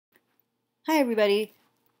Hi everybody.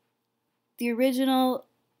 The original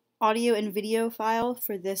audio and video file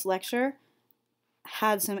for this lecture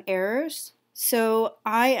had some errors, so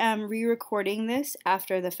I am re-recording this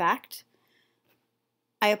after the fact.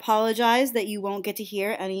 I apologize that you won't get to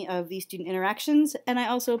hear any of the student interactions, and I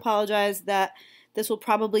also apologize that this will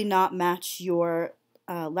probably not match your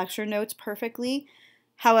lecture notes perfectly.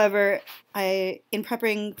 However, in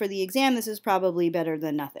preparing for the exam, this is probably better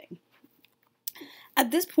than nothing. At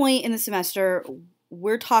this point in the semester,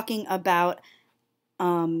 we're talking about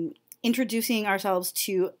introducing ourselves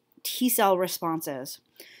to T-cell responses.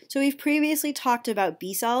 So we've previously talked about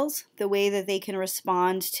B cells, the way that they can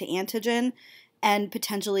respond to antigen and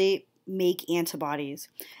potentially make antibodies.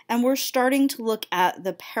 And we're starting to look at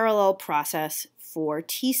the parallel process for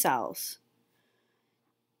T cells.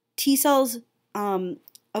 T cells,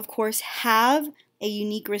 of course, have a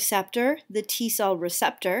unique receptor, the T cell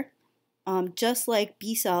receptor, just like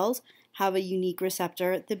B cells have a unique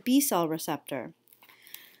receptor, the B cell receptor.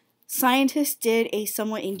 Scientists did a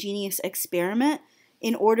somewhat ingenious experiment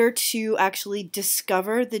in order to actually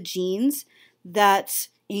discover the genes that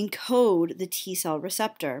encode the T cell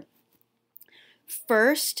receptor.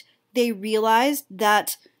 First, they realized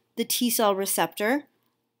that the T cell receptor,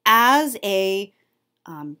 as a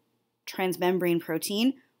transmembrane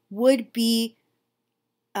protein, would be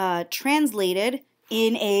translated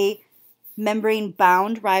in a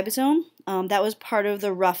membrane-bound ribosome that was part of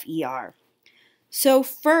the rough ER. So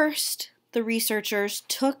first, the researchers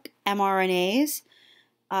took mRNAs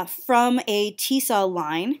from a T-cell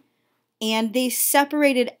line, and they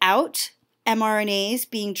separated out mRNAs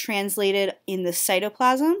being translated in the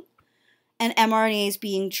cytoplasm and mRNAs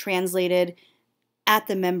being translated at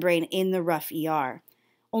the membrane in the rough ER.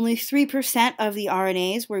 Only 3% of the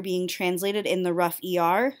RNAs were being translated in the rough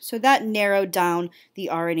ER, so that narrowed down the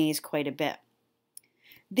RNAs quite a bit.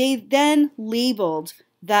 They then labeled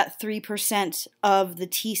that 3% of the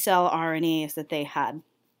T-cell RNAs that they had.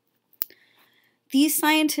 These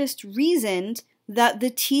scientists reasoned that the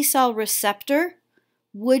T-cell receptor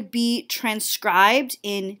would be transcribed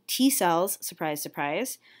in T cells, surprise,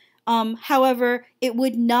 surprise. However, it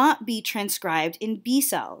would not be transcribed in B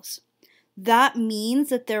cells. That means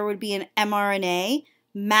that there would be an mRNA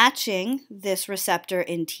matching this receptor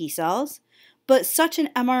in T cells, but such an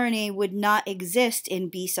mRNA would not exist in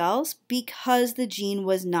B cells because the gene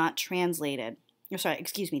was not transcribed.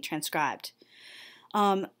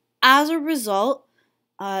 As a result,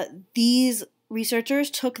 these researchers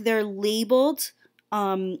took their labeled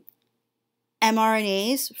mRNAs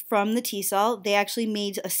from the T cell. They actually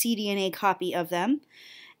made a cDNA copy of them,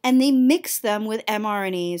 and they mixed them with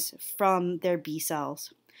mRNAs from their B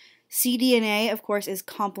cells. cDNA, of course, is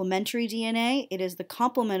complementary DNA. It is the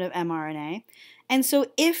complement of mRNA. And so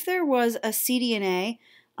if there was a cDNA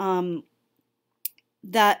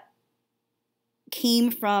that came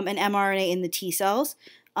from an mRNA in the T cells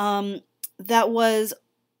that was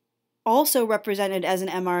also represented as an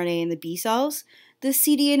mRNA in the B cells, the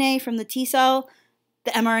cDNA from the T cell, the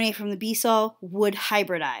mRNA from the B cell would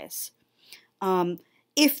hybridize.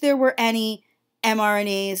 If there were any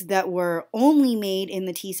mRNAs that were only made in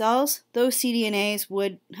the T cells, those cDNAs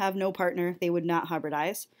would have no partner. They would not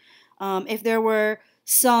hybridize. If there were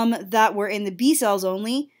some that were in the B cells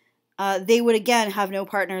only, they would again have no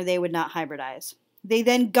partner. They would not hybridize. They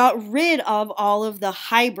then got rid of all of the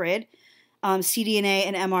hybrid cDNA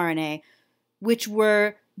and mRNA, which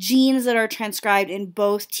were genes that are transcribed in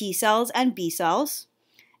both T cells and B cells,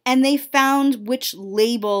 and they found which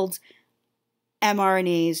labeled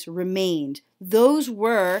mRNAs remained. Those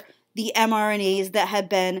were the mRNAs that had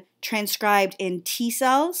been transcribed in T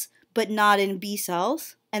cells but not in B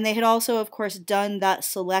cells, and they had also, of course, done that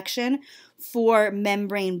selection for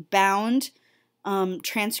membrane-bound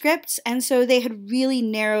transcripts, and so they had really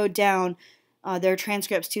narrowed down their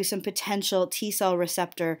transcripts to some potential T cell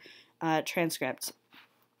receptor transcripts.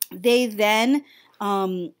 They then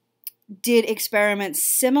did experiments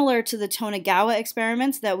similar to the Tonegawa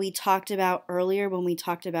experiments that we talked about earlier when we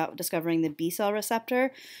talked about discovering the B cell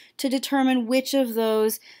receptor to determine which of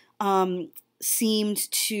those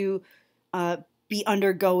seemed to be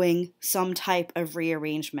undergoing some type of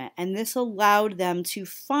rearrangement. And this allowed them to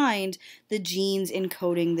find the genes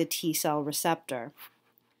encoding the T cell receptor.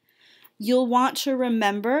 You'll want to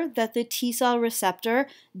remember that the T cell receptor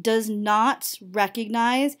does not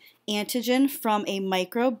recognize antigen from a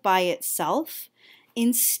microbe by itself.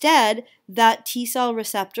 Instead, that T cell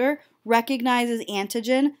receptor recognizes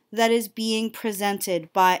antigen that is being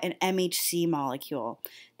presented by an MHC molecule.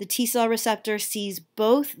 The T cell receptor sees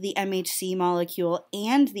both the MHC molecule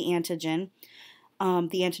and the antigen,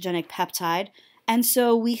 the antigenic peptide, And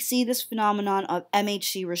so we see this phenomenon of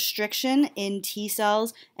MHC restriction in T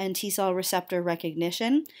cells and T cell receptor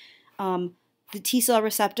recognition. The T cell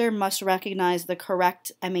receptor must recognize the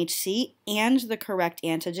correct MHC and the correct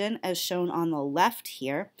antigen, as shown on the left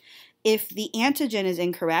here. If the antigen is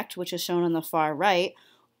incorrect, which is shown on the far right,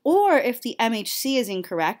 or if the MHC is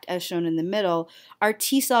incorrect, as shown in the middle, our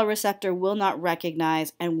T cell receptor will not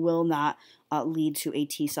recognize and will not lead to a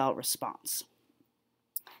T cell response.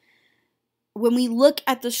 When we look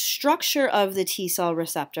at the structure of the T cell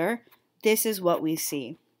receptor, this is what we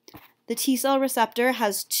see. The T cell receptor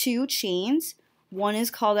has two chains. One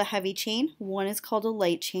is called a heavy chain, one is called a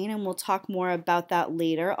light chain, and we'll talk more about that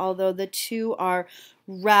later, although the two are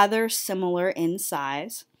rather similar in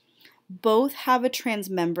size. Both have a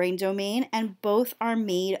transmembrane domain, and both are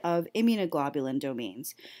made of immunoglobulin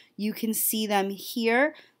domains. You can see them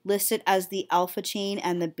here listed as the alpha chain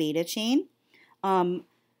and the beta chain.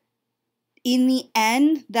 In the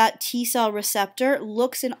end, that T cell receptor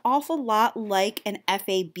looks an awful lot like an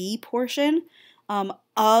FAB portion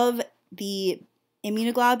of the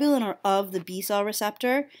immunoglobulin or of the B cell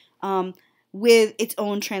receptor with its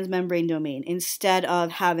own transmembrane domain instead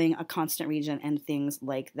of having a constant region and things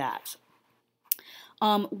like that.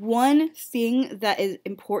 One thing that is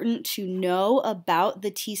important to know about the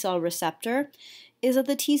T cell receptor is that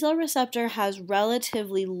the T cell receptor has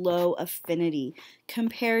relatively low affinity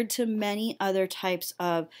compared to many other types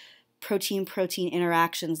of protein-protein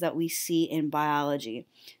interactions that we see in biology.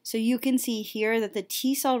 So you can see here that the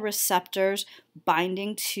T cell receptor's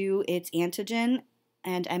binding to its antigen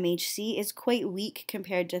and MHC is quite weak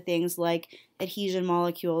compared to things like adhesion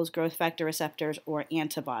molecules, growth factor receptors, or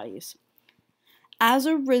antibodies. As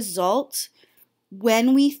a result,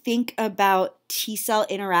 when we think about T cell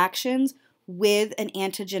interactions with an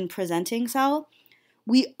antigen-presenting cell,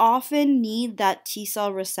 we often need that T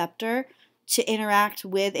cell receptor to interact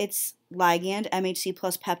with its ligand, MHC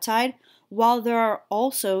plus peptide, while there are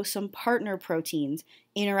also some partner proteins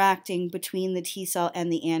interacting between the T cell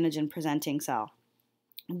and the antigen-presenting cell.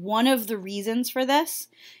 One of the reasons for this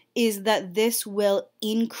is that this will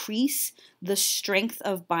increase the strength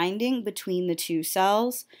of binding between the two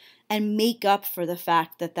cells and make up for the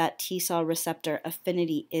fact that that T cell receptor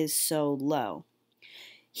affinity is so low.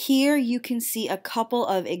 Here you can see a couple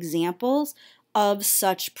of examples of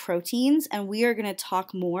such proteins, and we are going to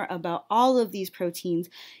talk more about all of these proteins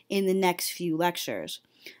in the next few lectures.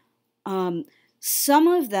 Some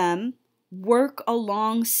of them work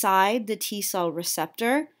alongside the T cell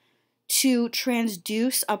receptor to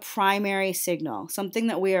transduce a primary signal, something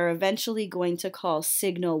that we are eventually going to call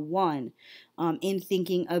signal 1 in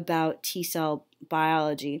thinking about T cell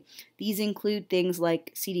biology. These include things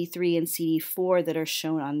like CD3 and CD4 that are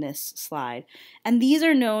shown on this slide, and these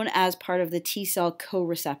are known as part of the T cell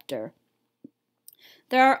co-receptor.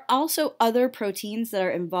 There are also other proteins that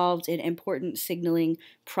are involved in important signaling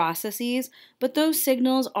processes, but those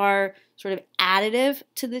signals are sort of additive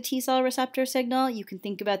to the T cell receptor signal. You can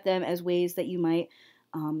think about them as ways that you might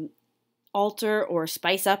alter or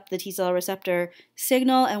spice up the T cell receptor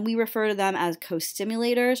signal, and we refer to them as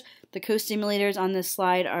co-stimulators. The co-stimulators on this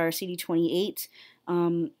slide are CD28,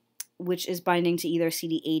 which is binding to either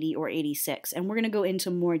CD80 or 86, and we're going to go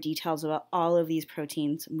into more details about all of these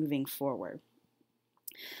proteins moving forward.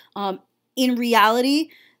 In reality,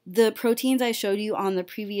 the proteins I showed you on the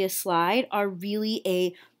previous slide are really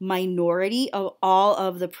a minority of all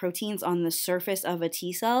of the proteins on the surface of a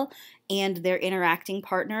T cell and their interacting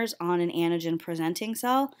partners on an antigen-presenting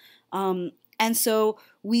cell. And so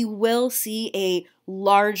we will see a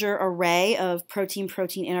larger array of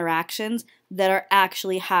protein-protein interactions that are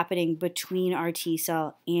actually happening between our T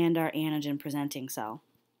cell and our antigen-presenting cell.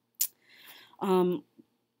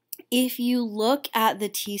 If you look at the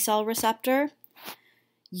T cell receptor,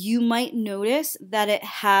 you might notice that it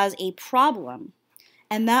has a problem.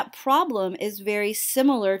 And that problem is very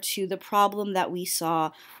similar to the problem that we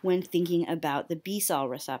saw when thinking about the B cell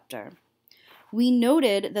receptor. We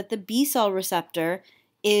noted that the B cell receptor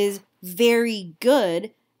is very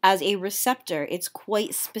good as a receptor. It's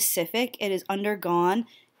quite specific. It has undergone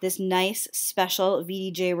this nice special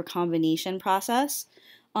VDJ recombination process.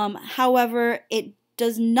 However, it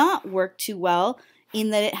does not work too well in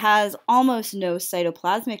that it has almost no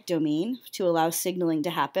cytoplasmic domain to allow signaling to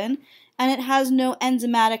happen, and it has no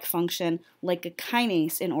enzymatic function like a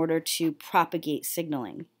kinase in order to propagate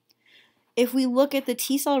signaling. If we look at the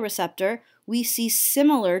T cell receptor, we see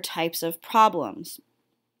similar types of problems.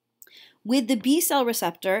 With the B cell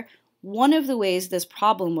receptor, one of the ways this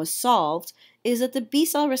problem was solved is that the B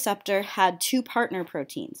cell receptor had two partner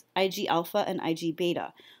proteins, Ig alpha and Ig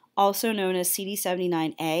beta. also known as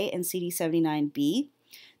CD79A and CD79B.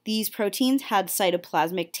 These proteins had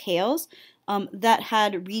cytoplasmic tails that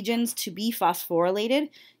had regions to be phosphorylated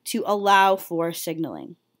to allow for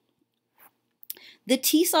signaling. The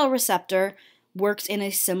T cell receptor works in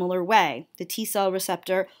a similar way. The T cell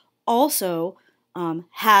receptor also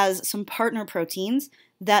has some partner proteins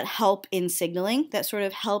that help in signaling, that sort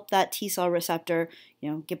of help that T cell receptor,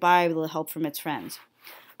 get by with a little help from its friends.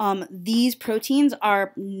 These proteins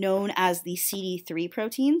are known as the CD3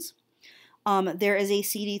 proteins. There is a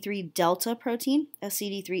CD3 delta protein, a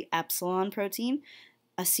CD3 epsilon protein,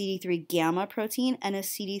 a CD3 gamma protein, and a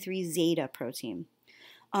CD3 zeta protein.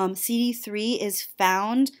 CD3 is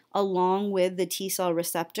found along with the T cell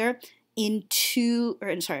receptor in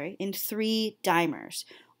three dimers.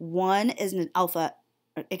 One is an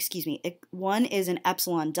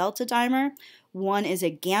epsilon delta dimer, one is a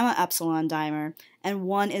gamma epsilon dimer, and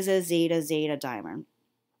one is a zeta zeta dimer.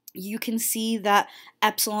 You can see that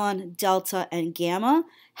epsilon, delta, and gamma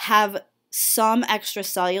have some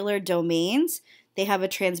extracellular domains. They have a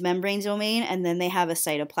transmembrane domain, and then they have a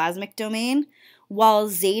cytoplasmic domain. While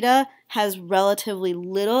zeta has relatively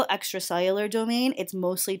little extracellular domain, it's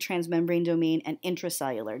mostly transmembrane domain and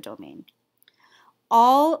intracellular domain.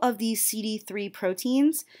 All of these CD3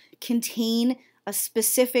 proteins contain a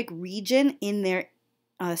specific region in their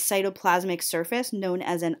cytoplasmic surface known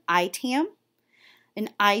as an ITAM. An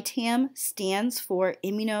ITAM stands for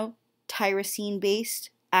immunotyrosine-based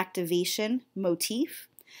activation motif.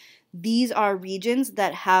 These are regions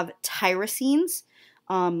that have tyrosines,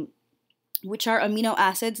 which are amino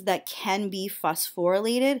acids that can be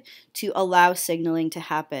phosphorylated to allow signaling to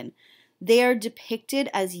happen. They are depicted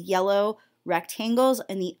as yellow rectangles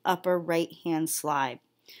in the upper right-hand slide.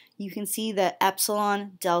 You can see that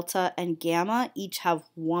epsilon, delta, and gamma each have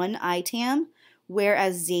one ITAM,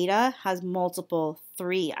 whereas zeta has multiple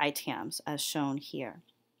 3 ITAMs, as shown here.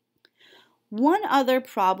 One other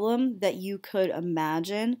problem that you could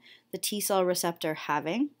imagine the T cell receptor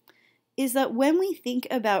having is that when we think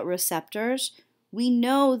about receptors, we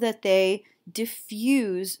know that they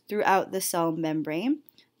diffuse throughout the cell membrane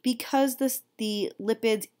because the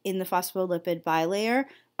lipids in the phospholipid bilayer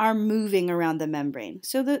are moving around the membrane.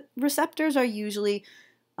 So the receptors are usually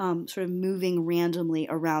sort of moving randomly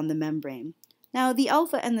around the membrane. Now, the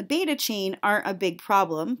alpha and the beta chain aren't a big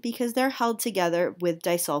problem because they're held together with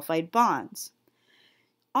disulfide bonds.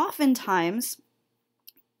 Oftentimes,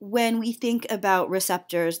 when we think about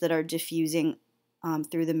receptors that are diffusing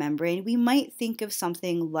through the membrane, we might think of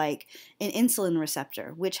something like an insulin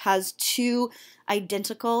receptor, which has 2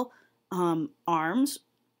 identical arms,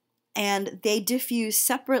 and they diffuse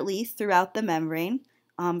separately throughout the membrane.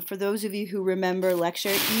 For those of you who remember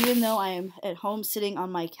lecture, even though I am at home sitting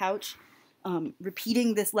on my couch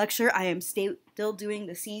repeating this lecture, I am still doing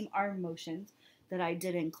the same arm motions that I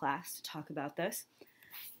did in class to talk about this.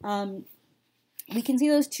 We can see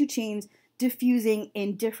those 2 chains diffusing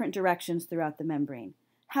in different directions throughout the membrane.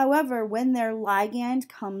 However, when their ligand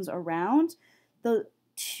comes around, the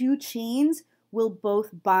 2 chains will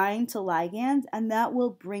both bind to ligands, and that will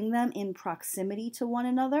bring them in proximity to one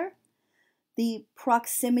another. The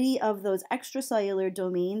proximity of those extracellular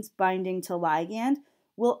domains binding to ligand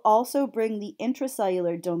will also bring the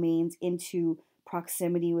intracellular domains into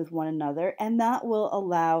proximity with one another, and that will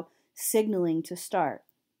allow signaling to start.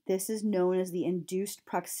 This is known as the induced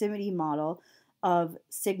proximity model of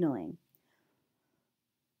signaling.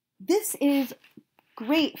 This is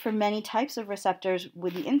great for many types of receptors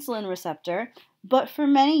with the insulin receptor, but for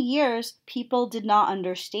many years, people did not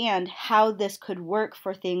understand how this could work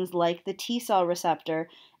for things like the T cell receptor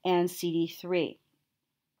and CD3.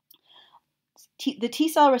 The T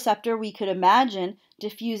cell receptor we could imagine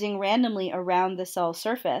diffusing randomly around the cell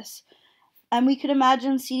surface, and we could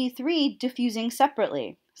imagine CD3 diffusing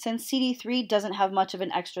separately. Since CD3 doesn't have much of an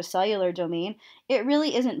extracellular domain, it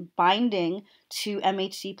really isn't binding to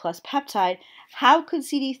MHC plus peptide. How could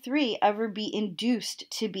CD3 ever be induced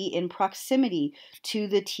to be in proximity to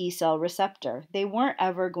the T cell receptor? They weren't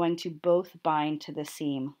ever going to both bind to the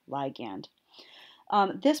same ligand.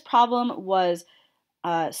 This problem was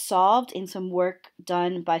solved in some work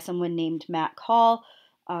done by someone named Matt Call,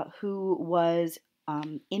 who was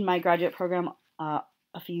in my graduate program a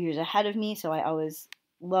few years ahead of me, so I always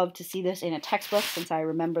love to see this in a textbook since I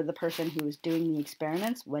remember the person who was doing the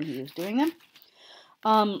experiments when he was doing them.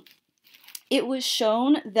 It was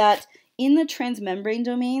shown that in the transmembrane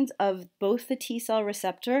domains of both the T cell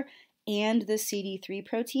receptor and the CD3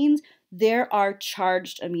 proteins, there are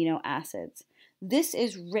charged amino acids. This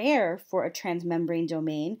is rare for a transmembrane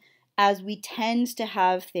domain, as we tend to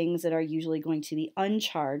have things that are usually going to be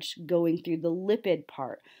uncharged going through the lipid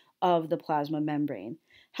part of the plasma membrane.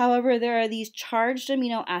 However, there are these charged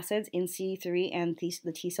amino acids in CD3 and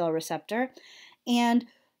the T cell receptor, and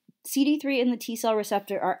CD3 and the T cell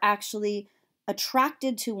receptor are actually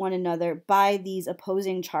attracted to one another by these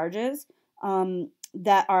opposing charges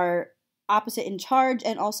that are opposite in charge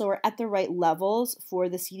and also are at the right levels for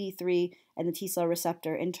the CD3 and the T cell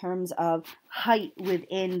receptor in terms of height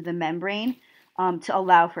within the membrane to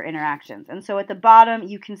allow for interactions. And so at the bottom,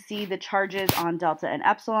 you can see the charges on delta and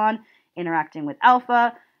epsilon interacting with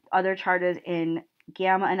alpha, other charges in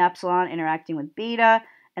gamma and epsilon interacting with beta,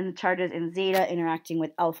 and the charges in zeta interacting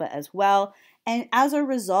with alpha as well. And as a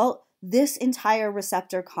result, this entire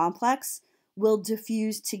receptor complex will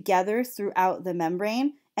diffuse together throughout the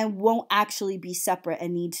membrane and won't actually be separate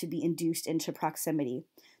and need to be induced into proximity.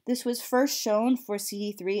 This was first shown for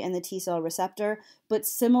CD3 and the T cell receptor, but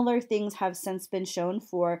similar things have since been shown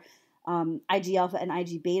for Ig alpha and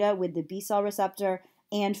Ig beta with the B cell receptor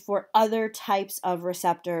and for other types of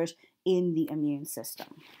receptors in the immune system.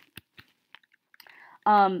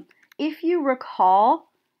 If you recall,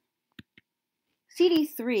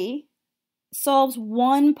 CD3 solves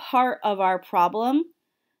one part of our problem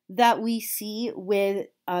that we see with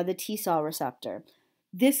the T cell receptor.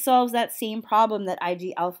 This solves that same problem that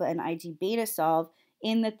Ig alpha and Ig beta solve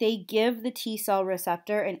in that they give the T cell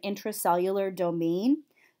receptor an intracellular domain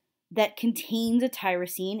that contains a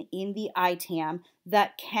tyrosine in the ITAM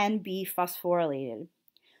that can be phosphorylated.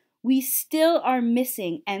 We still are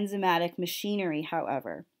missing enzymatic machinery,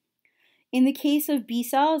 however. In the case of B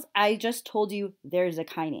cells, I just told you there's a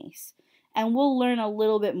kinase, and we'll learn a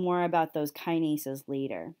little bit more about those kinases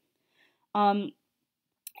later.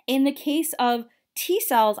 In the case of T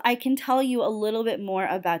cells, I can tell you a little bit more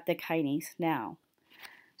about the kinase now.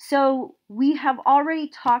 So we have already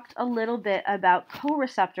talked a little bit about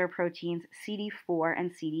co-receptor proteins CD4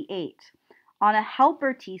 and CD8. On a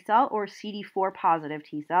helper T cell or CD4 positive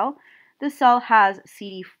T cell, the cell has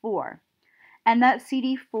CD4. And that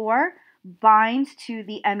CD4 binds to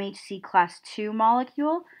the MHC class II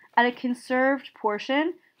molecule at a conserved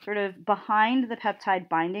portion, sort of behind the peptide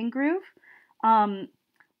binding groove,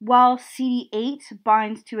 while CD8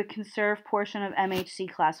 binds to a conserved portion of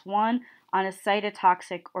MHC class I on a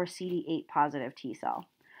cytotoxic or CD8 positive T cell.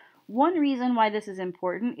 One reason why this is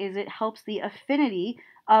important is it helps the affinity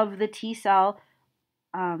of the T cell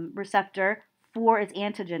receptor for its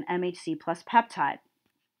antigen MHC plus peptide.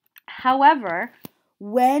 However,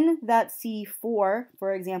 when that CD4,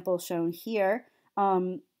 for example shown here,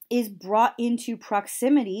 is brought into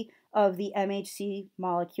proximity of the MHC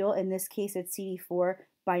molecule, in this case it's CD4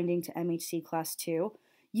 binding to MHC class II,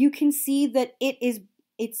 you can see that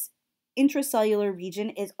its intracellular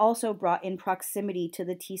region is also brought in proximity to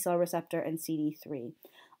the T cell receptor and CD3.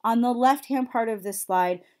 On the left-hand part of this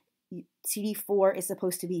slide, CD4 is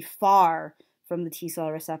supposed to be far from the T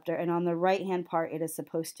cell receptor, and on the right-hand part, it is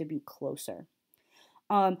supposed to be closer.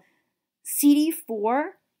 CD4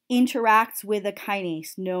 interacts with a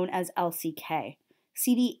kinase known as LCK.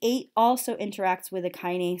 CD8 also interacts with a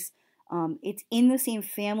kinase. It's in the same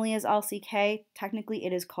family as LCK. Technically,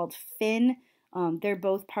 it is called FIN. They're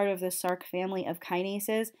both part of the SRC family of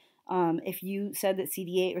kinases. If you said that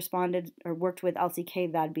CD8 responded or worked with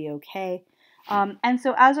LCK, that'd be okay. And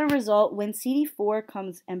so as a result, when CD4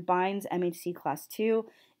 comes and binds MHC class II,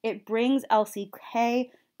 it brings LCK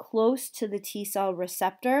close to the T cell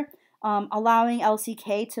receptor, allowing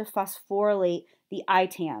LCK to phosphorylate the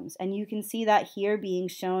ITAMs. And you can see that here being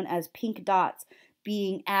shown as pink dots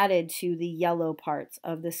being added to the yellow parts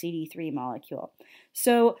of the CD3 molecule.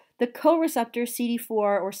 So the co-receptor CD4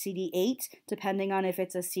 or CD8, depending on if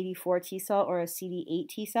it's a CD4 T cell or a CD8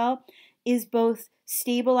 T cell, is both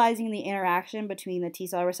stabilizing the interaction between the T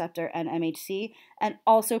cell receptor and MHC and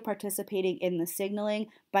also participating in the signaling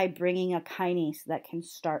by bringing a kinase that can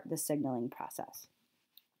start the signaling process.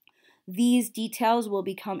 These details will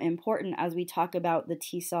become important as we talk about the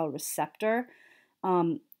T cell receptor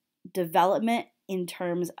development in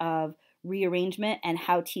terms of rearrangement and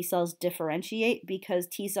how T cells differentiate, because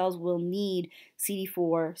T cells will need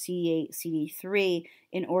CD4, CD8, CD3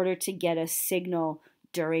 in order to get a signal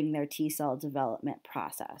during their T cell development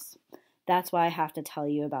process. That's why I have to tell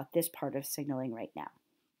you about this part of signaling right now.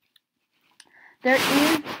 There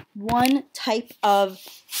is one type of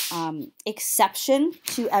exception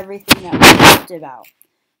to everything that we talked about.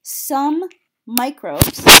 Some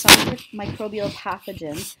microbes, some microbial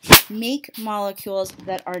pathogens, make molecules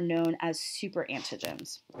that are known as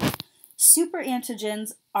superantigens.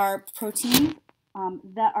 Superantigens are proteins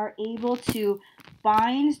that are able to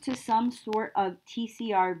bind to some sort of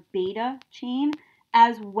TCR beta chain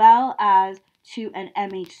as well as to an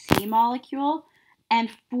MHC molecule, and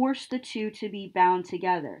force the two to be bound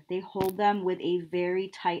together. They hold them with a very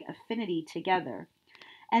tight affinity together.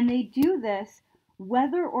 And they do this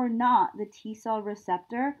whether or not the T cell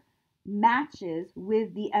receptor matches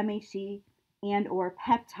with the MHC and or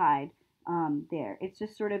peptide there. It's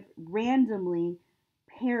just sort of randomly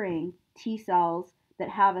pairing T cells that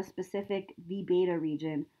have a specific V beta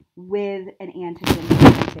region with an antigen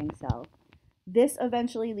presenting cell. This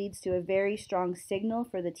eventually leads to a very strong signal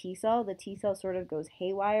for the T cell. The T cell sort of goes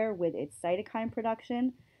haywire with its cytokine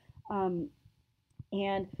production.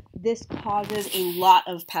 And this causes a lot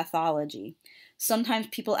of pathology. Sometimes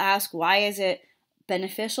people ask, why is it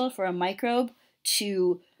beneficial for a microbe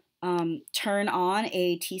to turn on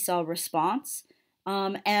a T cell response?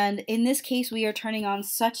 And in this case, we are turning on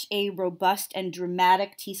such a robust and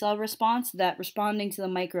dramatic T cell response that responding to the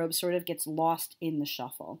microbe sort of gets lost in the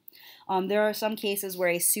shuffle. There are some cases where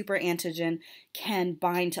a super antigen can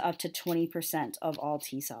bind to up to 20% of all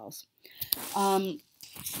T cells.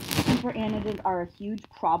 Super antigens are a huge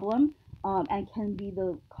problem and can be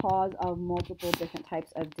the cause of multiple different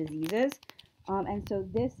types of diseases. And so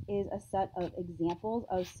this is a set of examples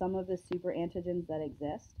of some of the super antigens that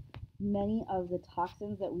exist. Many of the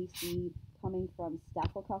toxins that we see coming from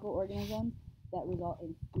staphylococcal organisms that result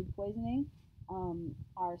in food poisoning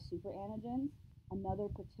are super antigens. Another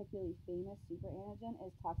particularly famous super antigen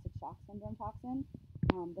is toxic shock syndrome toxin,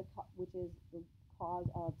 which is the cause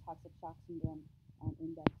of toxic shock syndrome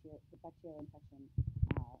in bacterial infection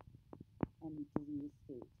and disease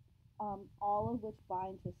state. All of which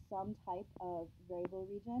bind to some type of variable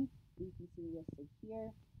region, you can see listed here,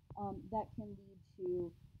 that can lead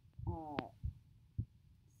to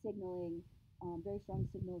signaling, very strong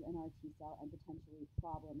signals in our T cell and potentially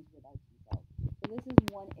problems with our T cells. So this is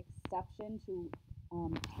one exception to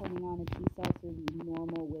turning on a T cell through the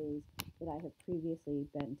normal ways that I have previously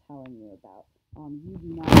been telling you about. You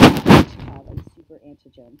do not have a super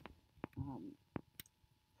antigen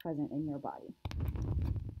present in your body.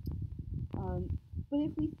 But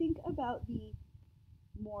if we think about the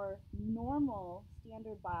more normal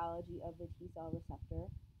standard biology of the T cell receptor,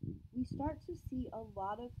 we start to see a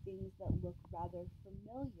lot of things that look rather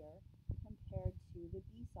familiar compared to the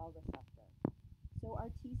B cell receptor. So our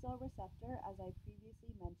T cell receptor, as I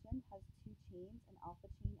previously mentioned, has two chains, an alpha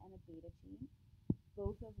chain and a beta chain,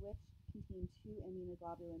 both of which contain two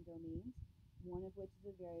immunoglobulin domains, one of which is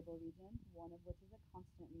a variable region, one of which is a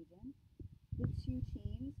constant region. The two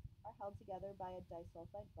chains are held together by a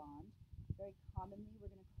disulfide bond. Very commonly, we're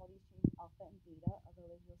going to call these chains alpha and beta, although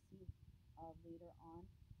as you'll see later on,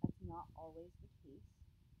 that's not always the case.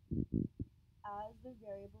 As the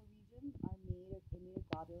variable regions are made of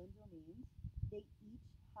immunoglobulin domains, they each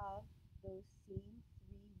have those same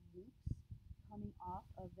three loops coming off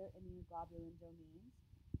of their immunoglobulin domains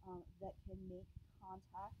that can make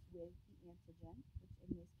contact with the antigen, which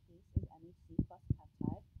in this case is MHC plus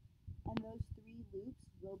peptide. And those three loops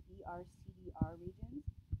will be our CDR regions,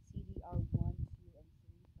 CDR1, 2, and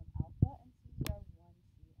 3 from alpha, and CDR1,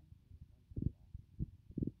 2, and 3 from beta.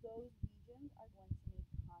 Those regions are going to make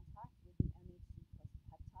contact with the MHC plus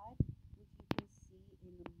peptide, which you can see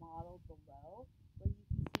in the model below, where you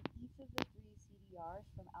can see each of the three CDRs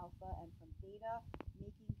from alpha and from beta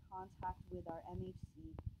making contact with our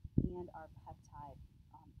MHC and our peptide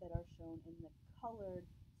that are shown in the colored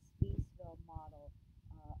Spaceville model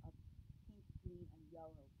of pink, green, and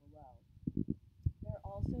yellow below. There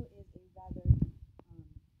also is a rather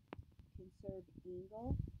conserved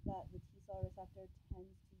angle that the T cell receptor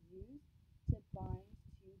tends to use to bind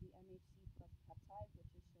to the MHC plus peptide, which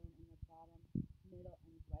is shown in the bottom, middle,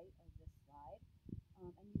 and right of this slide.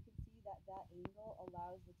 And you can see that that angle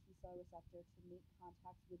allows the T cell receptor to make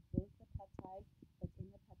contact with both the peptide that's in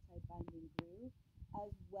the peptide binding groove,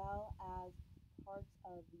 as well as parts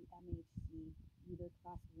of the MHC, either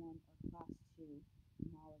class 1 or class 2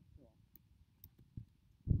 molecule.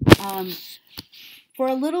 For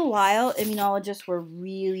a little while, immunologists were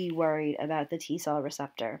really worried about the T cell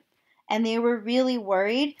receptor. And they were really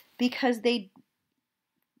worried because they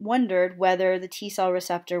wondered whether the T cell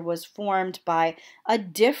receptor was formed by a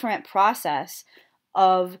different process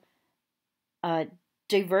of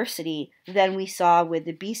diversity than we saw with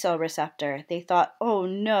the B cell receptor. They thought, oh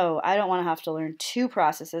no, I don't want to have to learn two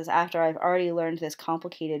processes after I've already learned this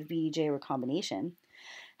complicated VDJ recombination.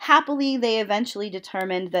 Happily, they eventually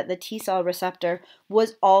determined that the T cell receptor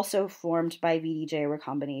was also formed by VDJ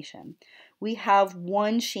recombination. We have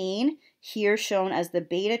one chain here shown as the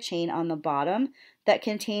beta chain on the bottom that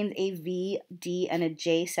contains a V, D, and a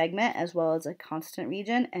J segment as well as a constant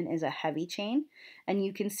region and is a heavy chain. And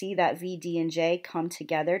you can see that V, D, and J come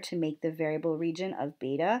together to make the variable region of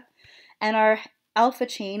beta. And our alpha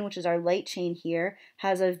chain, which is our light chain here,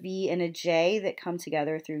 has a V and a J that come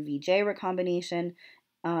together through VJ recombination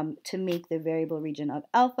to make the variable region of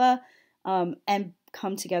alpha and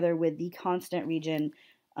come together with the constant region,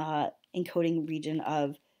 encoding region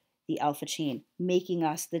of the alpha chain, making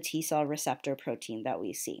us the T cell receptor protein that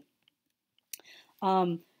we see.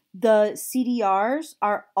 The CDRs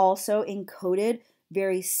are also encoded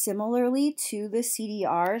very similarly to the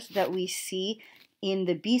CDRs that we see in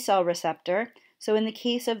the B cell receptor. So in the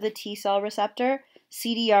case of the T cell receptor,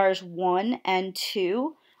 CDRs 1 and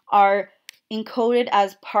 2 are encoded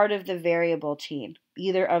as part of the variable chain,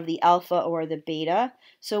 either of the alpha or the beta.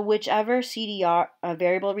 So whichever CDR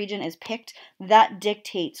variable region is picked, that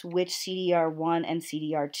dictates which CDR1 and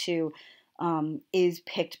CDR2 is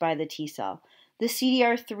picked by the T cell. The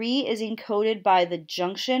CDR3 is encoded by the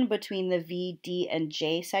junction between the V, D, and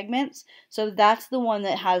J segments. So that's the one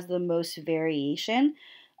that has the most variation,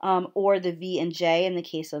 or the V and J in the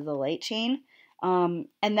case of the light chain. And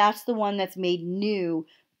that's the one that's made new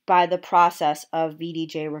by the process of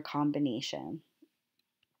VDJ recombination.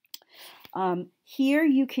 Here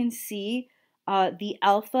you can see the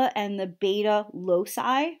alpha and the beta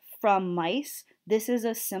loci from mice. This is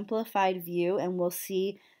a simplified view, and we'll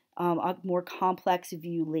see a more complex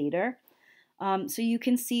view later. So you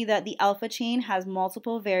can see that the alpha chain has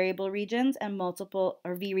multiple variable regions and multiple,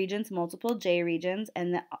 or V regions, multiple J regions,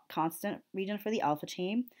 and the constant region for the alpha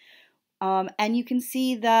chain. And you can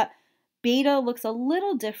see that beta looks a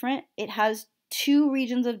little different. It has 2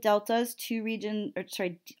 regions of deltas, 2 regions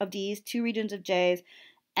of D's, 2 regions of J's,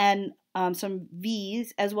 and some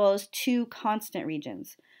V's, as well as 2 constant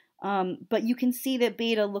regions. But you can see that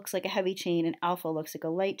beta looks like a heavy chain and alpha looks like a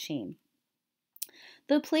light chain.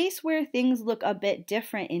 The place where things look a bit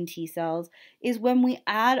different in T cells is when we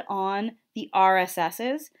add on the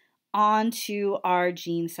RSSs onto our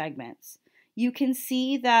gene segments. You can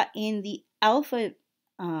see that in the alpha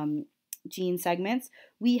gene segments,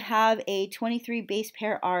 we have a 23 base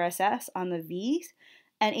pair RSS on the V's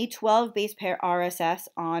and a 12 base pair RSS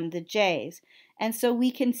on the J's. And so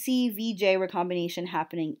we can see VJ recombination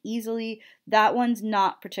happening easily. That one's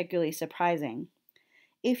not particularly surprising.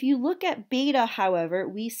 If you look at beta, however,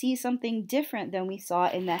 we see something different than we saw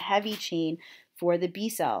in the heavy chain for the B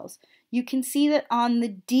cells. You can see that on the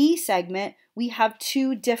D segment, we have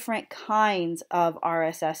 2 different kinds of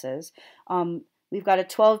RSSs. We've got a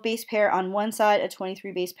 12 base pair on one side, a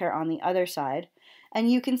 23 base pair on the other side.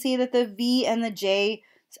 And you can see that the V and the J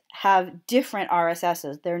have different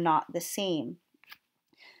RSSs. They're not the same.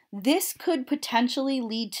 This could potentially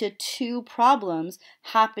lead to 2 problems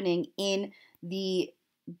happening in the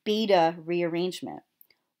beta rearrangement.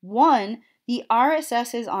 One, the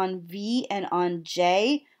RSSs on V and on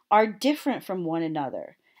J are different from one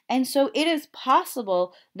another. And so it is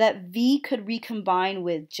possible that V could recombine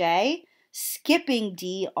with J, skipping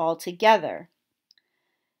D altogether.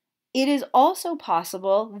 It is also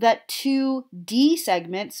possible that 2 D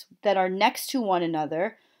segments that are next to one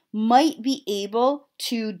another might be able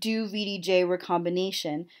to do VDJ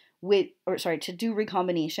recombination to do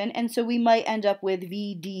recombination, and so we might end up with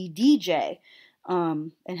VDDJ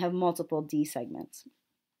and have multiple D segments.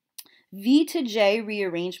 V to J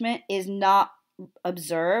rearrangement is not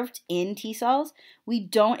observed in T cells. We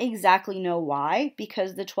don't exactly know why,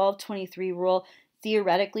 because the 12-23 rule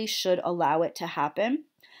theoretically should allow it to happen.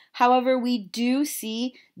 However, we do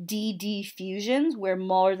see DD fusions where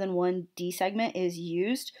more than one D segment is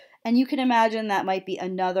used, and you can imagine that might be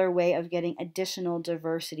another way of getting additional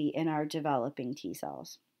diversity in our developing T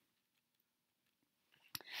cells.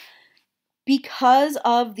 Because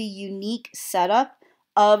of the unique setup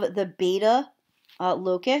of the beta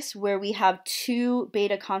locus, where we have 2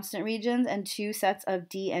 beta constant regions and 2 sets of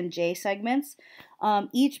D and J segments,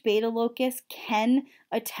 each beta locus can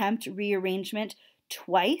attempt rearrangement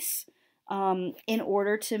twice in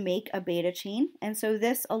order to make a beta chain. And so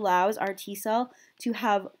this allows our T cell to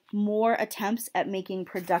have more attempts at making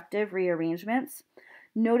productive rearrangements.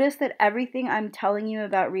 Notice that everything I'm telling you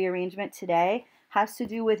about rearrangement today has to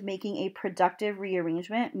do with making a productive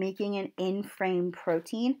rearrangement, making an in-frame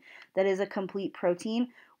protein that is a complete protein.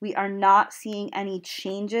 We are not seeing any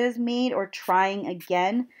changes made or trying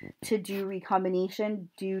again to do recombination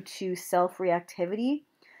due to self-reactivity.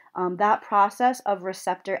 That process of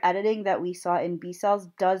receptor editing that we saw in B cells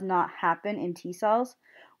does not happen in T cells.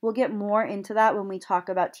 We'll get more into that when we talk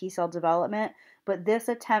about T cell development, but this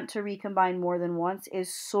attempt to recombine more than once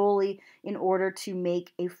is solely in order to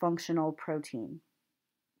make a functional protein.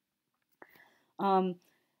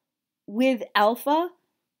 With alpha,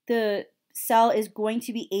 the cell is going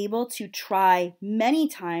to be able to try many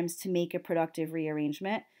times to make a productive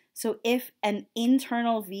rearrangement. So if an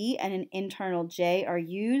internal V and an internal J are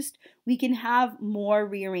used, we can have more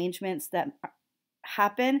rearrangements that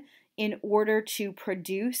happen in order to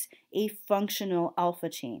produce a functional alpha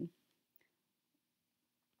chain.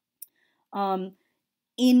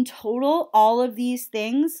 In total, all of these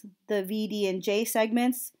things, the V, D, and J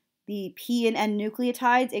segments, the P and N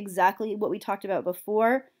nucleotides, exactly what we talked about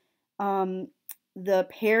before, the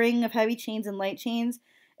pairing of heavy chains and light chains,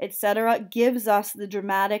 etc., gives us the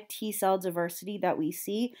dramatic T cell diversity that we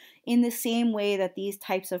see, in the same way that these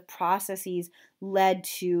types of processes led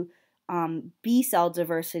to B cell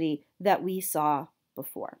diversity that we saw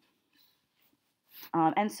before.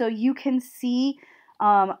 And so you can see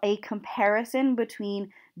a comparison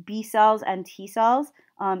between B cells and T cells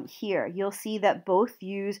here. You'll see that both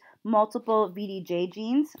use multiple VDJ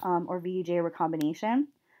genes or VDJ recombination.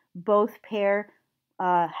 Both pair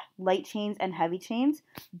light chains and heavy chains.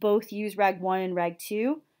 Both use RAG1 and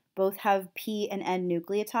RAG2. Both have P and N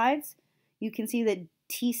nucleotides. You can see that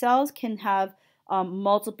T cells can have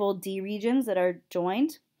multiple D regions that are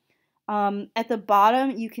joined. At the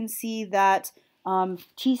bottom, you can see that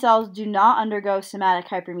T cells do not undergo somatic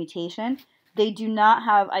hypermutation. They do not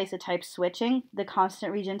have isotype switching. The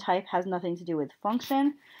constant region type has nothing to do with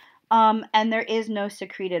function. And there is no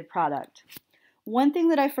secreted product. One thing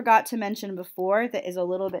that I forgot to mention before that is a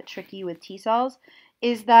little bit tricky with T cells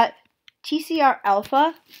is that TCR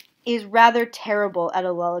alpha is rather terrible at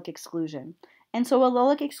allelic exclusion. And so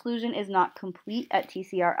allelic exclusion is not complete at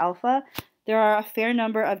TCR alpha. There are a fair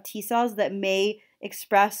number of T cells that may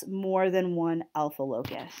express more than one alpha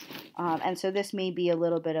locus. And so this may be a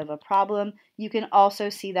little bit of a problem. You can also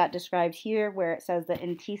see that described here where it says that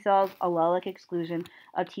in T cells, allelic exclusion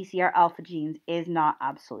of TCR alpha genes is not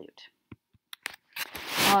absolute.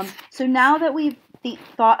 So now that we've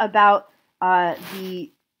thought about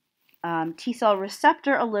the T cell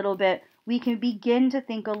receptor a little bit, we can begin to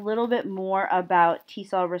think a little bit more about T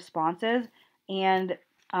cell responses and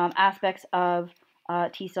aspects of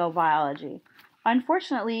T cell biology.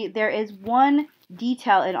 Unfortunately, there is one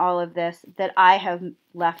detail in all of this that I have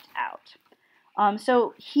left out.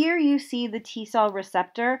 So here you see the T cell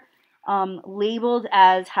receptor labeled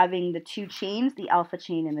as having the two chains, the alpha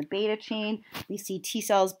chain and the beta chain. We see T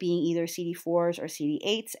cells being either CD4s or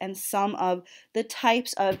CD8s, and some of the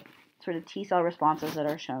types of sort of T cell responses that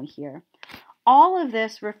are shown here. All of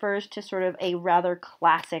this refers to sort of a rather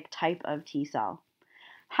classic type of T cell.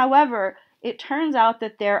 However, it turns out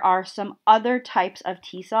that there are some other types of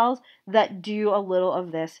T cells that do a little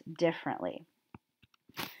of this differently.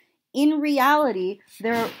 In reality,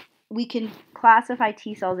 we can classify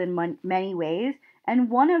T cells in many ways, and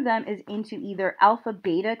one of them is into either alpha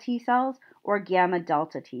beta T cells or gamma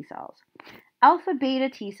delta T cells. Alpha beta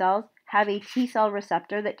T cells have a T cell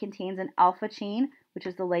receptor that contains an alpha chain, which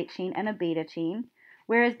is the light chain, and a beta chain,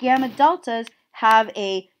 whereas gamma deltas have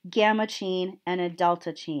a gamma chain and a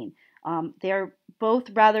delta chain. They're both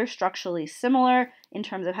rather structurally similar in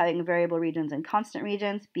terms of having variable regions and constant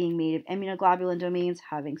regions, being made of immunoglobulin domains,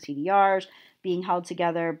 having CDRs, being held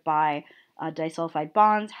together by disulfide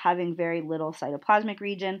bonds, having very little cytoplasmic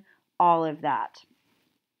region, all of that.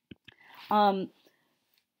 And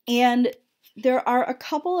there are a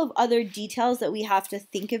couple of other details that we have to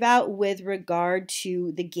think about with regard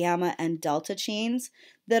to the gamma and delta chains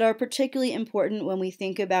that are particularly important when we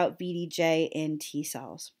think about VDJ in T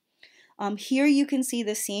cells. Here you can see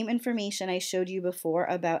the same information I showed you before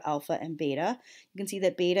about alpha and beta. You can see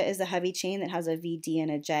that beta is a heavy chain that has a V, D,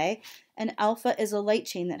 and a J, and alpha is a light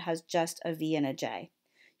chain that has just a V and a J.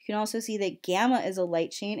 You can also see that gamma is a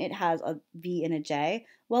light chain, it has a V and a J,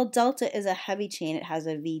 while delta is a heavy chain, it has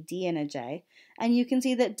a V, D, and a J. And you can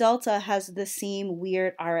see that delta has the same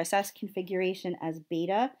weird RSS configuration as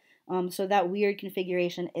beta, so that weird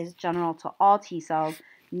configuration is general to all T cells,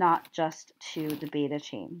 not just to the beta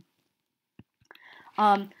chain.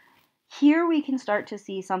 Here we can start to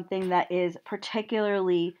see something that is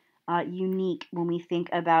particularly unique when we think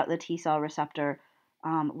about the T cell receptor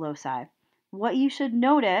loci. What you should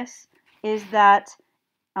notice is that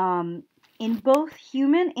in both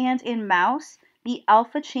human and in mouse, the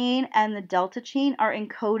alpha chain and the delta chain are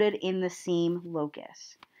encoded in the same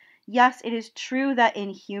locus. Yes, it is true that in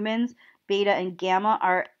humans, beta and gamma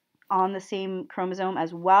are on the same chromosome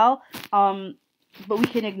as well, but we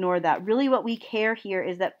can ignore that. Really what we care here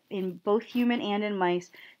is that in both human and in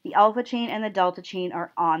mice, the alpha chain and the delta chain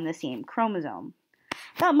are on the same chromosome.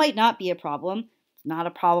 That might not be a problem. It's not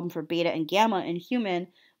a problem for beta and gamma in human,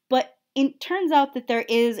 but it turns out that there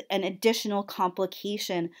is an additional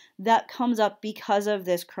complication that comes up because of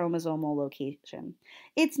this chromosomal location.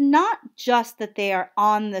 It's not just that they are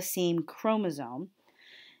on the same chromosome.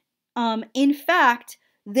 In fact,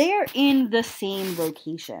 they're in the same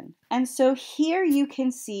location. And so here you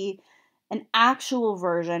can see an actual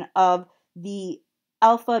version of the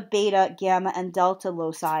alpha, beta, gamma, and delta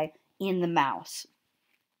loci in the mouse.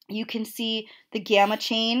 You can see the gamma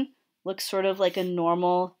chain looks sort of like a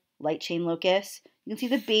normal light chain locus. You can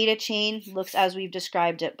see the beta chain looks as we've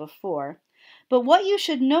described it before. But what you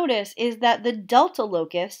should notice is that the delta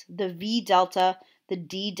locus, the V delta, the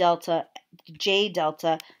D delta, the J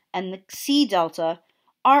delta, and the C delta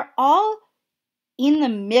are all in the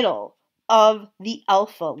middle of the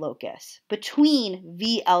alpha locus, between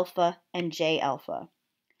V alpha and J alpha.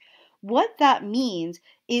 What that means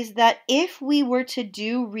is that if we were to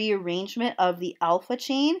do rearrangement of the alpha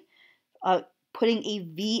chain, putting a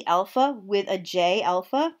V alpha with a J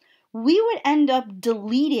alpha, we would end up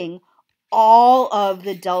deleting all of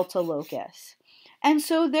the delta locus. And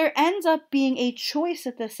so there ends up being a choice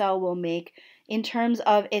that the cell will make in terms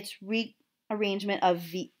of its rearrangement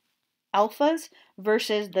of the alphas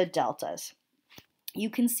versus the deltas. You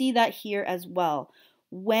can see that here as well.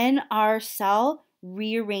 When our cell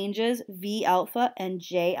rearranges V alpha and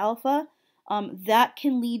J alpha, that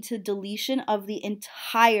can lead to deletion of the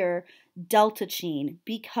entire delta chain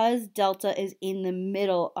because delta is in the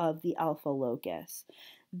middle of the alpha locus.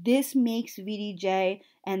 This makes VDJ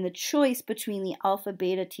and the choice between the alpha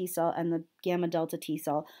beta T cell and the gamma delta T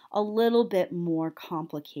cell a little bit more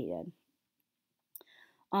complicated.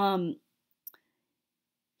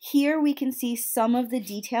 Here we can see some of the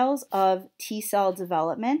details of T cell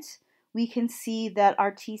development. We can see that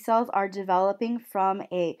our T cells are developing from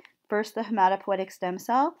first the hematopoietic stem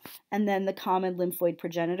cell and then the common lymphoid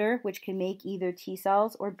progenitor, which can make either T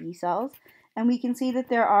cells or B cells. And we can see that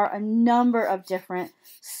there are a number of different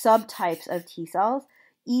subtypes of T cells,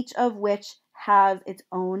 each of which has its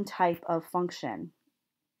own type of function.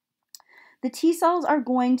 The T cells are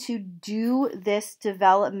going to do this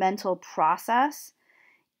developmental process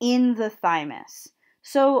in the thymus.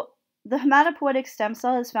 So the hematopoietic stem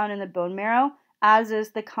cell is found in the bone marrow, as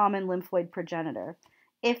is the common lymphoid progenitor.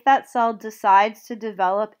 If that cell decides to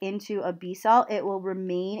develop into a B cell, it will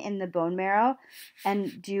remain in the bone marrow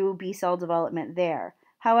and do B cell development there.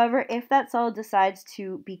 However, if that cell decides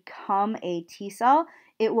to become a T cell,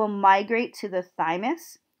 it will migrate to the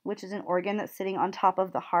thymus, which is an organ that's sitting on top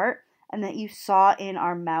of the heart and that you saw in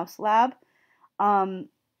our mouse lab.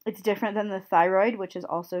 It's different than the thyroid, which is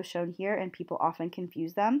also shown here, and people often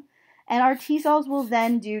confuse them. And our T cells will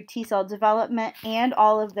then do T cell development and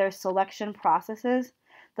all of their selection processes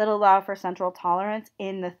that allow for central tolerance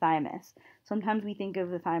in the thymus. Sometimes we think of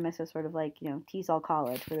the thymus as sort of like, T cell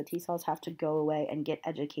college, where the T cells have to go away and get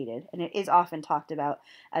educated. And it is often talked about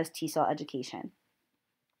as T cell education.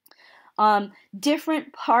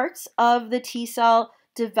 Different parts of the T cell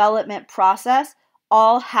development process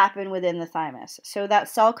all happen within the thymus. So that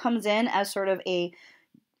cell comes in as sort of a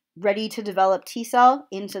ready to develop T cell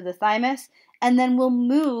into the thymus, and then will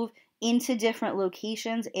move into different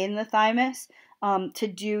locations in the thymus to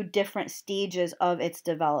do different stages of its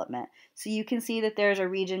development. So you can see that there's a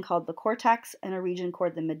region called the cortex and a region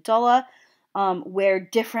called the medulla, where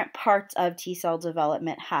different parts of T cell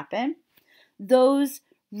development happen. Those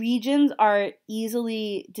regions are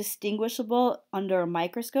easily distinguishable under a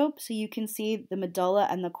microscope, so you can see the medulla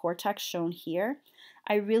and the cortex shown here.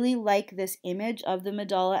 I really like this image of the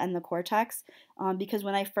medulla and the cortex because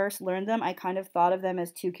when I first learned them, I kind of thought of them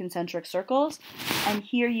as two concentric circles. And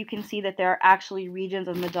here you can see that there are actually regions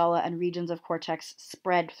of medulla and regions of cortex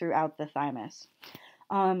spread throughout the thymus.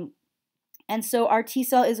 And so our T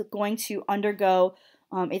cell is going to undergo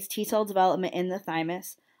its T cell development in the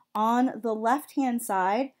thymus. On the left-hand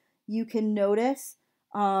side, you can notice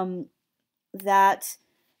that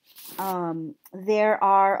there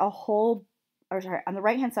are on the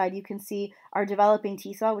right-hand side, you can see our developing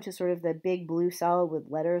T cell, which is sort of the big blue cell with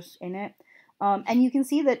letters in it. And you can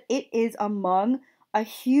see that it is among a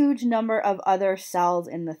huge number of other cells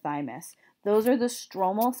in the thymus. Those are the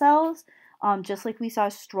stromal cells, just like we saw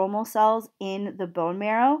stromal cells in the bone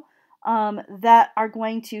marrow. That are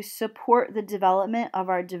going to support the development of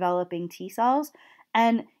our developing T cells,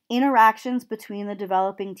 and interactions between the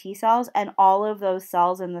developing T cells and all of those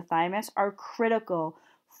cells in the thymus are critical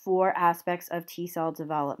for aspects of T cell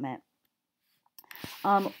development.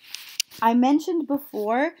 I mentioned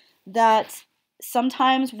before that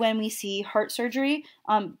sometimes when we see heart surgery,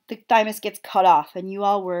 the thymus gets cut off, and you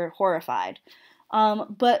all were horrified.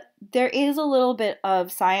 But there is a little bit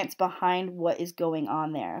of science behind what is going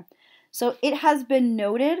on there. So it has been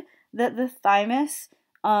noted that the thymus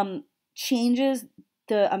changes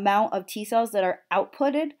the amount of T cells that are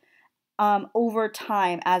outputted over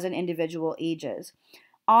time as an individual ages.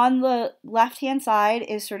 On the left-hand side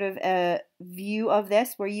is sort of a view of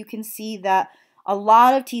this where you can see that a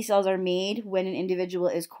lot of T cells are made when an individual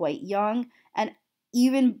is quite young, and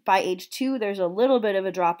even by age 2, there's a little bit of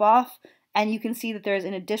a drop-off, and you can see that there's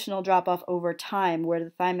an additional drop-off over time where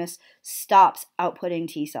the thymus stops outputting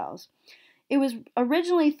T cells. It was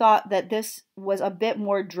originally thought that this was a bit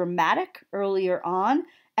more dramatic earlier on,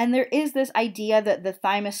 and there is this idea that the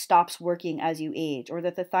thymus stops working as you age, or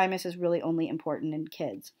that the thymus is really only important in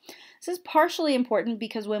kids. This is partially important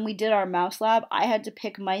because when we did our mouse lab, I had to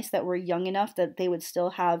pick mice that were young enough that they would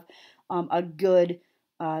still have a good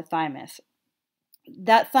thymus.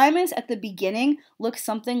 That thymus at the beginning looks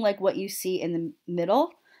something like what you see in the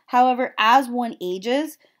middle. However, as one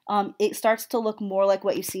ages, it starts to look more like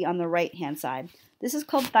what you see on the right-hand side. This is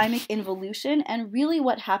called thymic involution, and really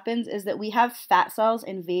what happens is that we have fat cells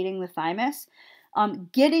invading the thymus,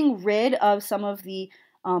 getting rid of some of the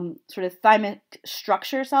sort of thymic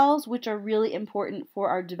structure cells, which are really important for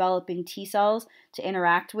our developing T cells to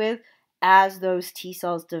interact with as those T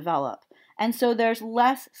cells develop. And so there's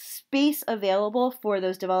less space available for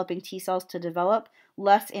those developing T cells to develop,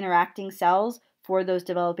 less interacting cells for those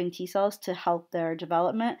developing T cells to help their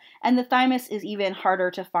development. And the thymus is even harder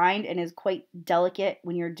to find and is quite delicate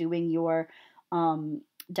when you're doing your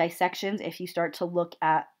dissections if you start to look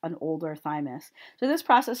at an older thymus. So this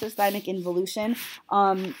process is thymic involution.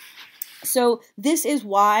 So this is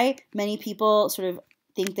why many people sort of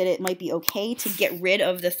think that it might be okay to get rid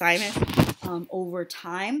of the thymus over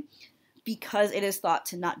time, because it is thought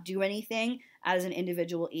to not do anything as an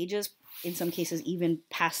individual ages, in some cases even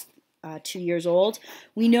past 2 years old.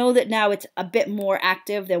 We know that now it's a bit more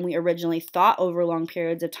active than we originally thought over long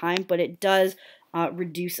periods of time, but it does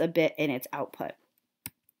reduce a bit in its output.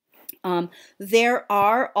 There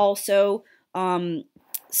are also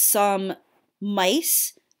some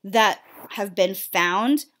mice that have been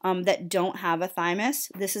found that don't have a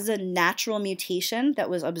thymus. This is a natural mutation that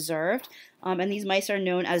was observed, and these mice are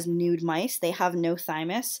known as nude mice. They have no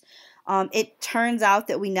thymus. It turns out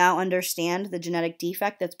that we now understand the genetic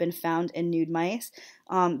defect that's been found in nude mice.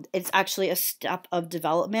 It's actually a step of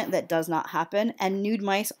development that does not happen, and nude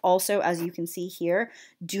mice also, as you can see here,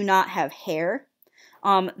 do not have hair.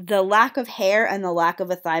 The lack of hair and the lack of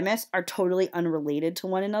a thymus are totally unrelated to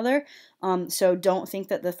one another, so don't think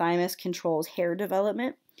that the thymus controls hair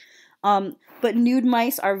development. But nude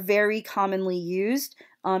mice are very commonly used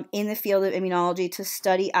in the field of immunology to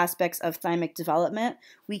study aspects of thymic development.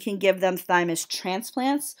 We can give them thymus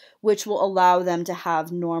transplants, which will allow them to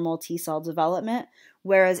have normal T cell development,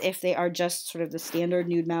 whereas if they are just sort of the standard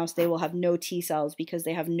nude mouse, they will have no T cells because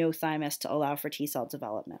they have no thymus to allow for T cell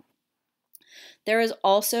development. There is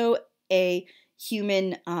also a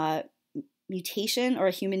human mutation or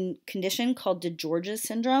a human condition called DeGeorge's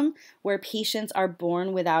syndrome, where patients are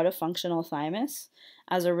born without a functional thymus.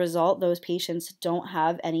 As a result, those patients don't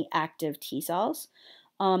have any active T cells.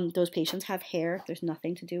 Those patients have hair. There's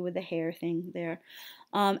nothing to do with the hair thing there.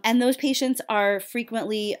 And those patients are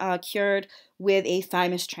frequently cured with a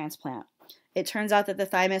thymus transplant. It turns out that the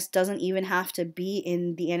thymus doesn't even have to be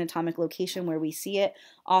in the anatomic location where we see it.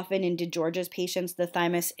 Often in DeGeorge's patients, the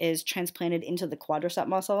thymus is transplanted into the quadricep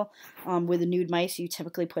muscle. With the nude mice, you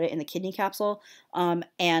typically put it in the kidney capsule,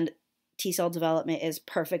 and T cell development is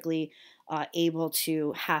perfectly able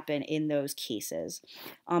to happen in those cases.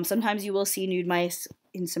 Sometimes you will see nude mice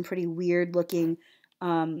in some pretty weird looking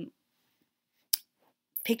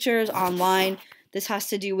pictures online. This has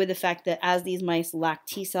to do with the fact that as these mice lack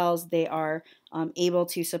T cells, they are able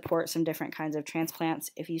to support some different kinds of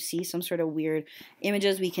transplants. If you see some sort of weird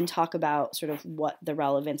images, we can talk about sort of what the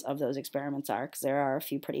relevance of those experiments are, because there are a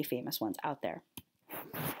few pretty famous ones out there.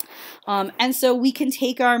 And so we can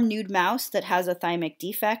take our nude mouse that has a thymic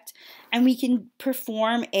defect, and we can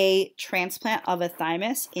perform a transplant of a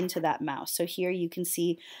thymus into that mouse. So here you can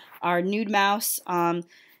see our nude mouse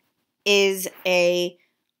is a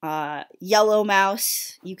yellow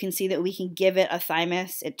mouse. You can see that we can give it a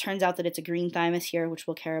thymus. It turns out that it's a green thymus here, which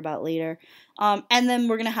we'll care about later. And then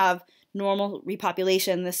we're going to have normal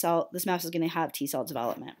repopulation. This mouse is going to have T cell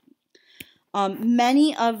development.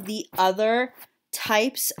 Many of the other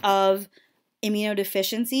types of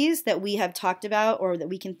immunodeficiencies that we have talked about or that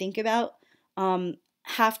we can think about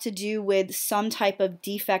have to do with some type of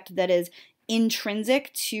defect that is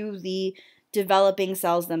intrinsic to the developing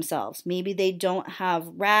cells themselves. Maybe they don't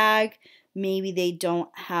have RAG, maybe they don't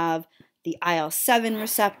have the IL-7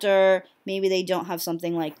 receptor, maybe they don't have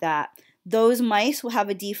something like that. Those mice will have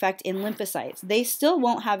a defect in lymphocytes. They still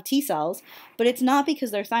won't have T cells, but it's not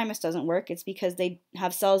because their thymus doesn't work, it's because they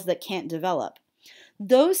have cells that can't develop.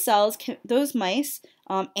 Those cells, those mice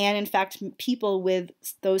and in fact, people with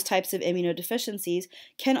those types of immunodeficiencies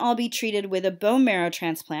can all be treated with a bone marrow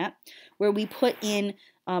transplant, where we put in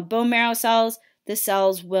bone marrow cells. The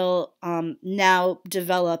cells will now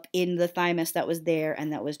develop in the thymus that was there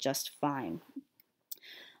and that was just fine.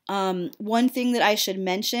 One thing that I should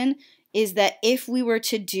mention is that if we were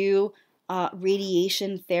to do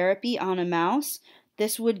radiation therapy on a mouse,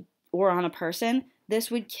 or on a person, this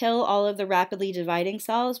would kill all of the rapidly dividing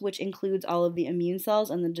cells, which includes all of the immune cells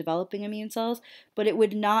and the developing immune cells, but it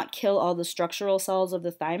would not kill all the structural cells of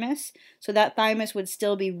the thymus. So that thymus would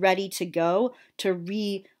still be ready to go to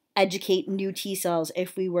re-educate new T cells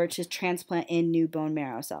if we were to transplant in new bone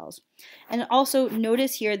marrow cells. And also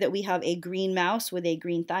notice here that we have a green mouse with a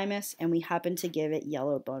green thymus, and we happen to give it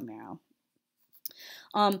yellow bone marrow.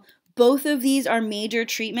 Both of these are major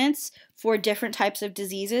treatments for different types of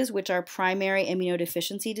diseases, which are primary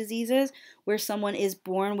immunodeficiency diseases, where someone is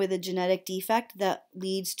born with a genetic defect that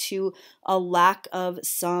leads to a lack of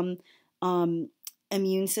some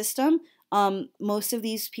immune system. Most of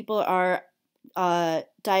these people are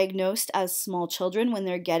diagnosed as small children when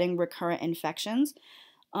they're getting recurrent infections.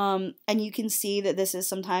 And you can see that this is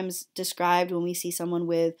sometimes described when we see someone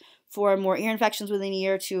with 4 or more ear infections within a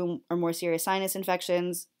year, 2 or more serious sinus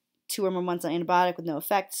infections, 2 or more months on antibiotic with no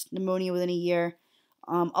effect, pneumonia within a year,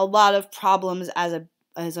 a lot of problems as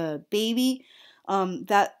a baby.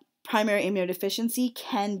 That primary immunodeficiency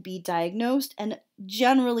can be diagnosed and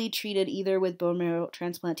generally treated either with bone marrow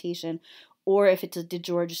transplantation or, if it's a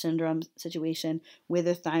DeGeorge syndrome situation, with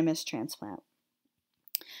a thymus transplant.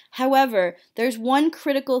 However, there's one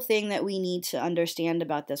critical thing that we need to understand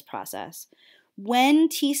about this process. When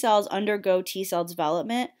T cells undergo T cell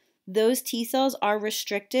development, those T cells are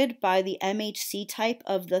restricted by the MHC type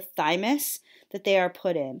of the thymus that they are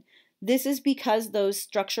put in. This is because those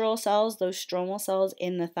structural cells, those stromal cells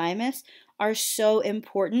in the thymus, are so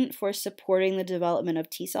important for supporting the development of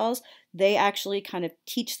T cells. They actually kind of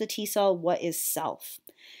teach the T cell what is self.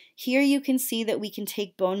 Here you can see that we can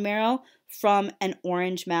take bone marrow from an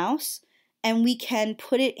orange mouse, and we can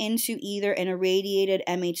put it into either an irradiated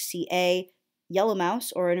MHCA yellow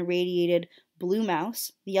mouse or an irradiated blue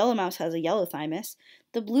mouse. The yellow mouse has a yellow thymus.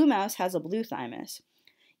 The blue mouse has a blue thymus.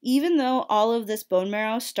 Even though all of this bone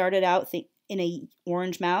marrow started out in a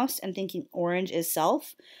orange mouse and thinking orange is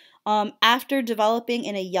self, after developing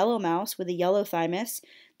in a yellow mouse with a yellow thymus,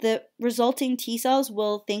 the resulting T cells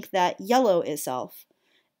will think that yellow is self.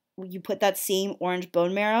 You put that same orange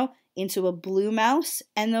bone marrow into a blue mouse,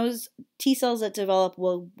 and those T cells that develop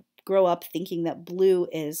will grow up thinking that blue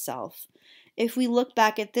is self. If we look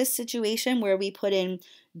back at this situation where we put in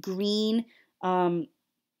green,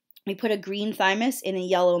 we put a green thymus in a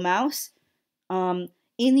yellow mouse,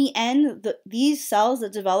 in the end, these cells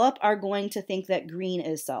that develop are going to think that green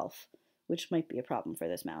is self, which might be a problem for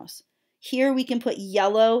this mouse. Here we can put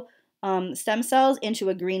yellow stem cells into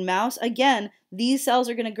a green mouse. Again, these cells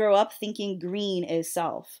are going to grow up thinking green is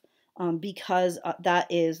self because that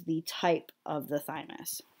is the type of the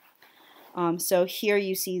thymus. So here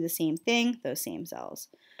you see the same thing, those same cells.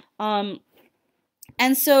 And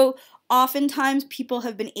so oftentimes people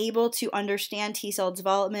have been able to understand T cell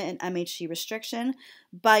development and MHC restriction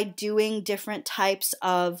by doing different types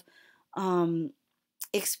of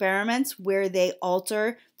experiments where they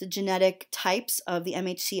alter the genetic types of the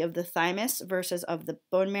MHC of the thymus versus of the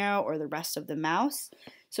bone marrow or the rest of the mouse.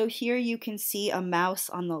 So here you can see a mouse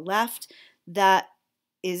on the left that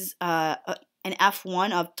is an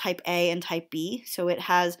F1 of type A and type B. So it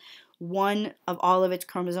has one of all of its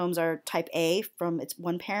chromosomes are type A from its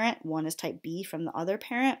one parent, one is type B from the other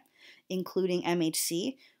parent, including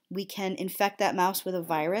MHC. We can infect that mouse with a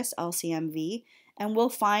virus, LCMV, and we'll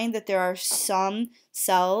find that there are some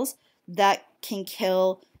cells that can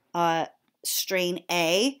kill strain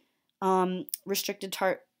A restricted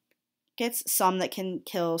targets, some that can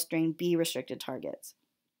kill strain B restricted targets.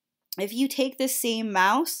 If you take this same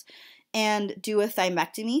mouse and do a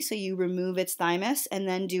thymectomy, so you remove its thymus, and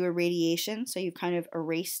then do irradiation, so you kind of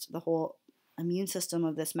erased the whole immune system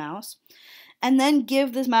of this mouse, and then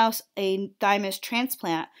give this mouse a thymus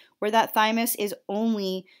transplant where that thymus is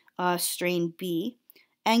only strain B,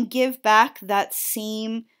 and give back that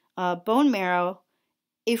same bone marrow.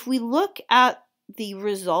 If we look at the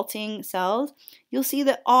resulting cells, you'll see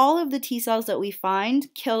that all of the T cells that we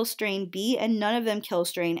find kill strain B and none of them kill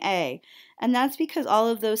strain A. And that's because all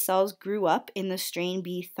of those cells grew up in the strain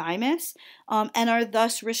B thymus and are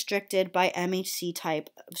thus restricted by MHC type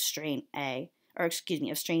of strain of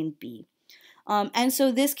strain B. And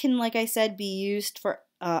so this can, like I said, be used for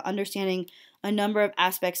understanding a number of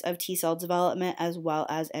aspects of T cell development as well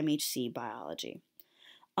as MHC biology.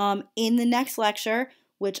 In the next lecture,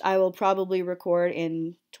 which I will probably record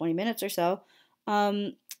in 20 minutes or so,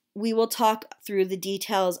 we will talk through the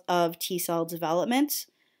details of T cell development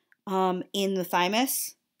in the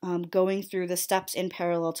thymus, going through the steps in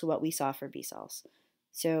parallel to what we saw for B cells.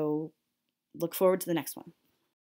 So look forward to the next one.